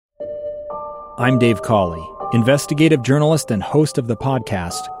I'm Dave Cawley, investigative journalist and host of the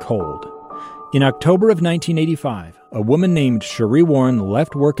podcast Cold. In October of 1985, a woman named Sheree Warren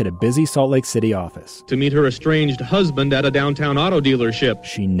left work at a busy Salt Lake City office to meet her estranged husband at a downtown auto dealership.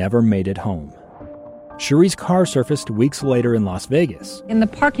 She never made it home. Sheree's car surfaced weeks later in Las Vegas. In the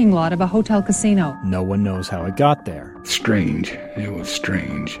parking lot of a hotel casino. No one knows how it got there. Strange. It was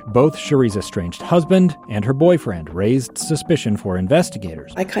strange. Both Sheree's estranged husband and her boyfriend raised suspicion for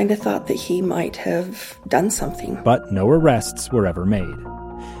investigators. I kind of thought that he might have done something. But no arrests were ever made.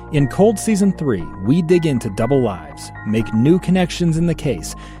 In Cold Season 3, we dig into double lives, make new connections in the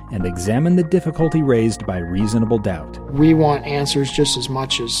case, and examine the difficulty raised by reasonable doubt. We want answers just as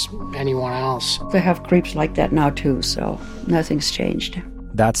much as anyone else. They have creeps like that now too, so nothing's changed.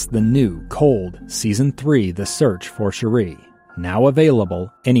 That's the new Cold Season 3, The Search for Sheree, now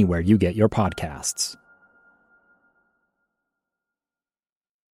available anywhere you get your podcasts.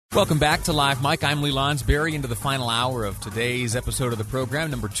 Welcome back to Live Mike. I'm Lee Lonsberry into the final hour of today's episode of the program,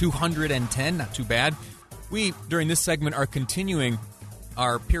 number 210. Not too bad. We, during this segment, are continuing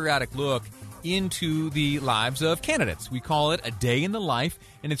our periodic look into the lives of candidates. We call it A Day in the Life,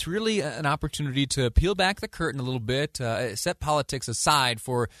 and it's really an opportunity to peel back the curtain a little bit, set politics aside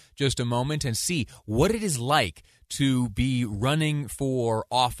for just a moment, and see what it is like to be running for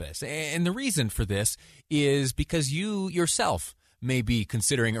office. And the reason for this is because you yourself may be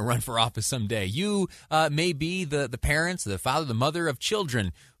considering a run for office someday. You may be the parents, the father, the mother of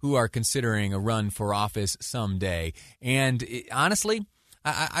children who are considering a run for office someday. And honestly,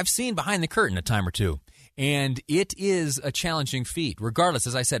 I've seen behind the curtain a time or two. And it is a challenging feat, regardless,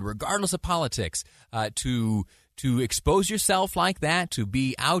 as I said, regardless of politics, to expose yourself like that, to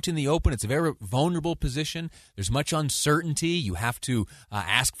be out in the open. It's a very vulnerable position. There's much uncertainty. You have to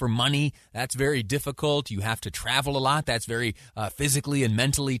ask for money. That's very difficult. You have to travel a lot. That's very physically and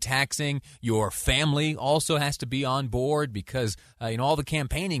mentally taxing. Your family also has to be on board because all the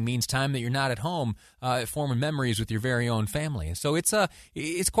campaigning means time that you're not at home forming memories with your very own family. So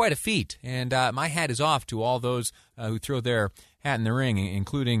it's quite a feat. And my hat is off to all those who throw their hat in the ring,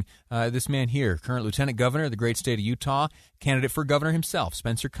 including this man here, current lieutenant governor of the great state of Utah, candidate for governor himself,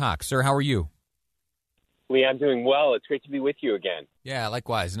 Spencer Cox. Sir, how are you? Lee, I'm doing well. It's great to be with you again. Yeah,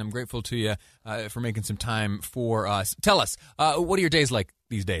 likewise, and I'm grateful to you for making some time for us. Tell us, what are your days like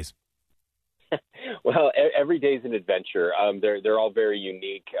these days? Well, every day is an adventure. They're all very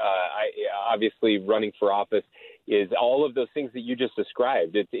unique. Obviously, running for office is all of those things that you just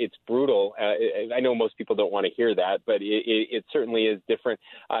described. It's brutal. I know most people don't want to hear that, but it certainly is different.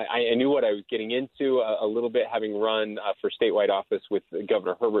 I knew what I was getting into a little bit, having run for statewide office with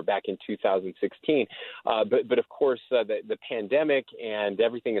Governor Herbert back in 2016. But of course, the pandemic and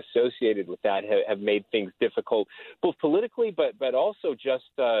everything associated with that have made things difficult, both politically, but also just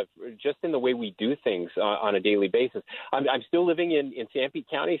in the way we do things on a daily basis. I'm still living in Sanpete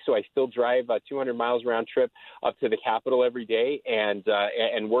County, so I still drive 200 miles round trip up to the Capitol every day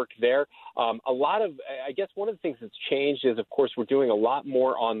and work there. I guess one of the things that's changed is, of course, we're doing a lot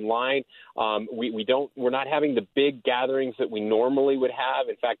more online. We're not having the big gatherings that we normally would have.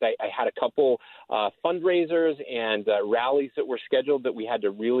 In fact, I had a couple fundraisers and rallies that were scheduled that we had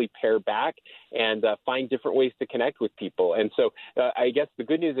to really pare back and find different ways to connect with people. And so I guess the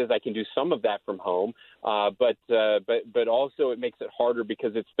good news is I can do some of that from home, but also it makes it harder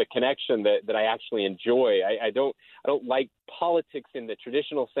because it's the connection that I actually enjoy. I don't like politics in the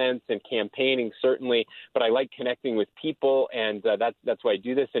traditional sense and campaigning certainly, but I like connecting with people, and that's why I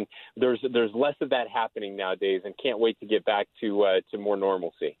do this. And there's less of that happening nowadays, and can't wait to get back to more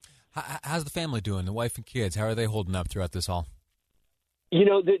normalcy. How's the family doing? The wife and kids, how are they holding up throughout this all?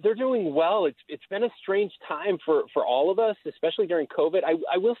 They're doing well. It's been a strange time for all of us, especially during COVID.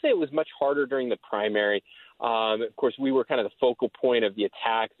 I will say it was much harder during the primary. Of course, we were kind of the focal point of the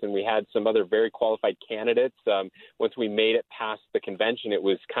attacks, and we had some other very qualified candidates. Once we made it past the convention, it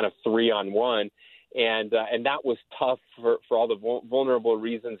was kind of 3-on-1. And that was tough for all the vulnerable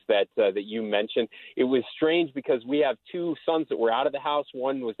reasons that you mentioned. It was strange because we have two sons that were out of the house.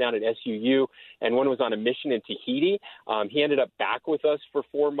 One was down at SUU, and one was on a mission in Tahiti. He ended up back with us for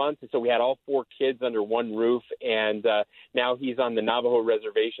 4 months, and so we had all 4 kids under one roof. And now he's on the Navajo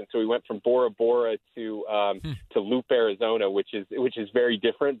reservation. So we went from Bora Bora to Loop, Arizona, which is very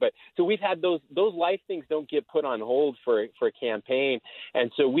different. But so we've had those life things don't get put on hold for a campaign, and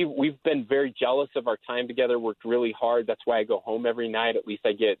so we've been very jealous of our time together, worked really hard. That's why I go home every night. At least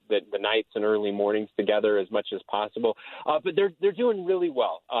I get the nights and early mornings together as much as possible. But they're doing really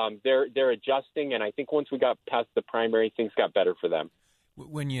well. They're adjusting, and I think once we got past the primary, things got better for them.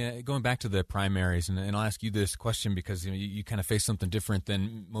 When going back to the primaries, and I'll ask you this question because you kind of face something different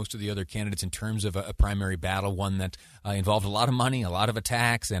than most of the other candidates in terms of a primary battle, one that involved a lot of money, a lot of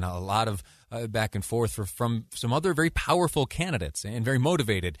attacks, and a lot of back and forth from some other very powerful candidates and very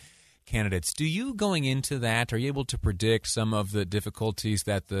motivated candidates. Do you, going into that, are you able to predict some of the difficulties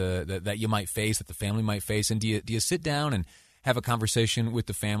that that you might face, that the family might face, and do you sit down and have a conversation with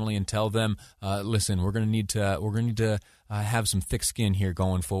the family and tell them, listen, we're going to need to have some thick skin here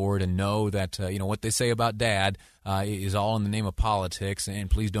going forward, and know that what they say about Dad is all in the name of politics, and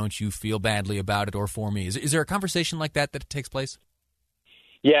please don't you feel badly about it or for me. Is there a conversation like that takes place?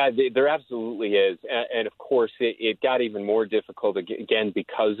 Yeah, there absolutely is. And of course, it got even more difficult, again,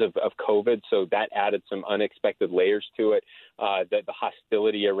 because of COVID. So that added some unexpected layers to it. The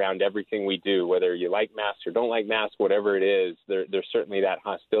hostility around everything we do, whether you like masks or don't like masks, whatever it is, there's certainly that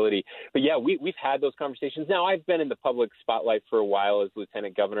hostility. But yeah, we've had those conversations. Now, I've been in the public spotlight for a while as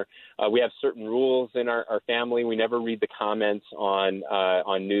lieutenant governor. We have certain rules in our family. We never read the comments on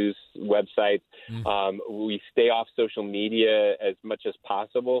news websites. We stay off social media as much as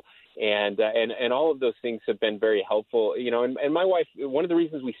possible. And all of those things have been very helpful. And my wife, one of the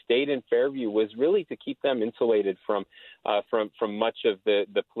reasons we stayed in Fairview was really to keep them insulated from much of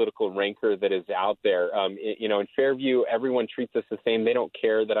the political rancor that is out there. In Fairview, everyone treats us the same. They don't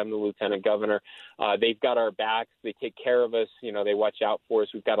care that I'm the lieutenant governor. They've got our backs. They take care of us. They watch out for us.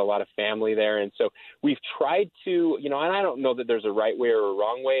 We've got a lot of family there. And so we've tried to, and I don't know that there's a right way or a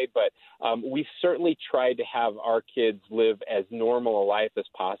wrong way, but we've certainly tried to have our kids live as normal a life as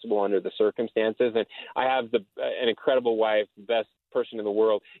possible under the circumstances. And I have an incredible wife, the best person in the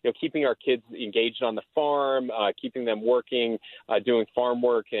world, keeping our kids engaged on the farm, keeping them working, doing farm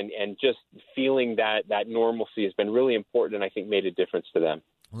work, and just feeling that normalcy has been really important, and I think made a difference to them.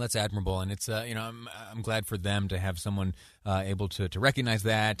 Well, that's admirable, and it's I'm glad for them to have someone able to recognize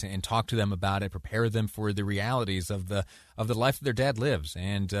that and talk to them about it, prepare them for the realities of the life that their dad lives,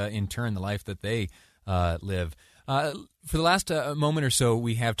 and in turn the life that they live. For the last moment or so,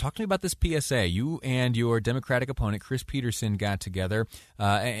 we have talked to me about this PSA. You and your Democratic opponent, Chris Peterson, got together,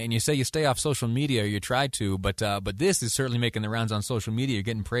 and you say you stay off social media, or you try to, but this is certainly making the rounds on social media. You're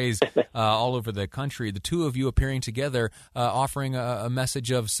getting praise all over the country. The two of you appearing together, offering a message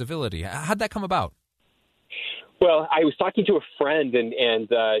of civility. How'd that come about? Well, I was talking to a friend, and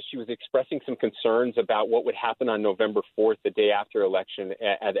she was expressing some concerns about what would happen on November 4th, the day after election,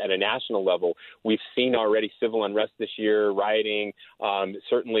 at a national level. We've seen already civil unrest this year, rioting.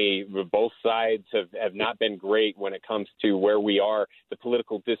 Certainly, both sides have not been great when it comes to where we are, the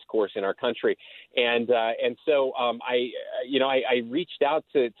political discourse in our country. And so I reached out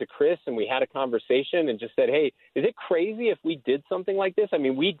to Chris, and we had a conversation and just said, hey, is it crazy if we did something like this? I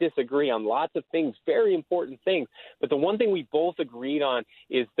mean, we disagree on lots of things, very important things. But the one thing we both agreed on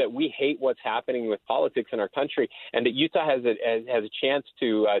is that we hate what's happening with politics in our country, and that Utah has a chance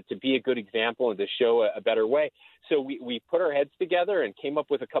to be a good example and to show a better way. So we put our heads together and came up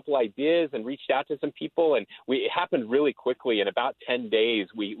with a couple ideas and reached out to some people, and it happened really quickly. In about 10 days,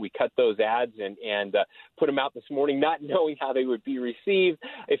 we cut those ads and put them out this morning, not knowing how they would be received,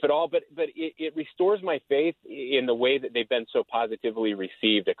 if at all. But it restores my faith in the way that they've been so positively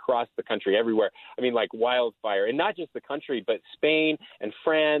received across the country, everywhere. I mean, like wildfire, and not just the country, but Spain and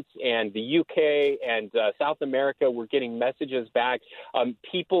France and the UK and South America. We're getting messages back.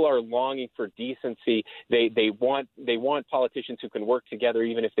 People are longing for decency. They want politicians who can work together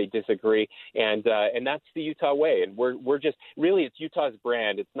even if they disagree, and that's the Utah way. And we're just really, it's Utah's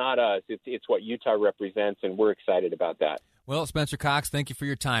brand. It's not us. It's what Utah represents, and we're excited about that. Well, Spencer Cox, thank you for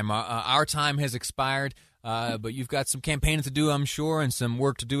your time. Our time has expired, but you've got some campaigning to do, I'm sure, and some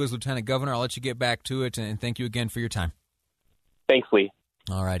work to do as Lieutenant Governor. I'll let you get back to it, and thank you again for your time. Thanks, Lee.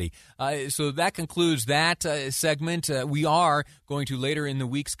 All righty. So that concludes that segment. We are going to later in the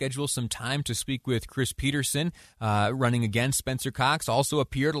week schedule some time to speak with Chris Peterson, running against Spencer Cox, also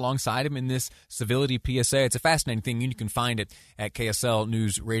appeared alongside him in this civility PSA. It's a fascinating thing. You can find it at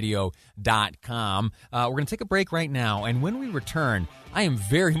KSLNewsRadio.com. We're going to take a break right now, and when we return, I am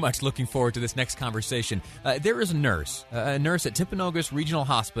very much looking forward to this next conversation. There is a nurse at Timpanogos Regional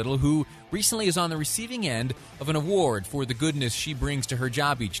Hospital who recently is on the receiving end of an award for the goodness she brings to her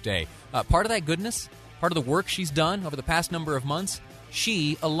job each day. Part of that goodness, part of the work she's done over the past number of months,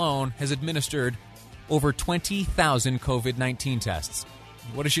 she alone has administered over 20,000 COVID-19 tests.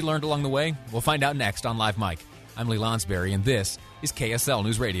 What has she learned along the way? We'll find out next on Live Mike. I'm Lee Lonsberry, and this is KSL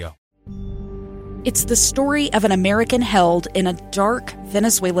News Radio. It's the story of an American held in a dark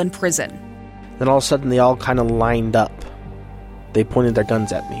Venezuelan prison. Then all of a sudden they all kind of lined up. They pointed their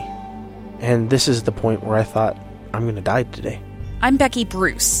guns at me. And this is the point where I thought, I'm going to die today. I'm Becky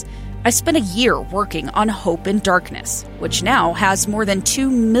Bruce. I spent a year working on Hope in Darkness, which now has more than 2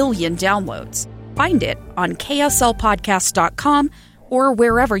 million downloads. Find it on kslpodcast.com or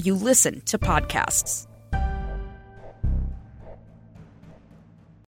wherever you listen to podcasts.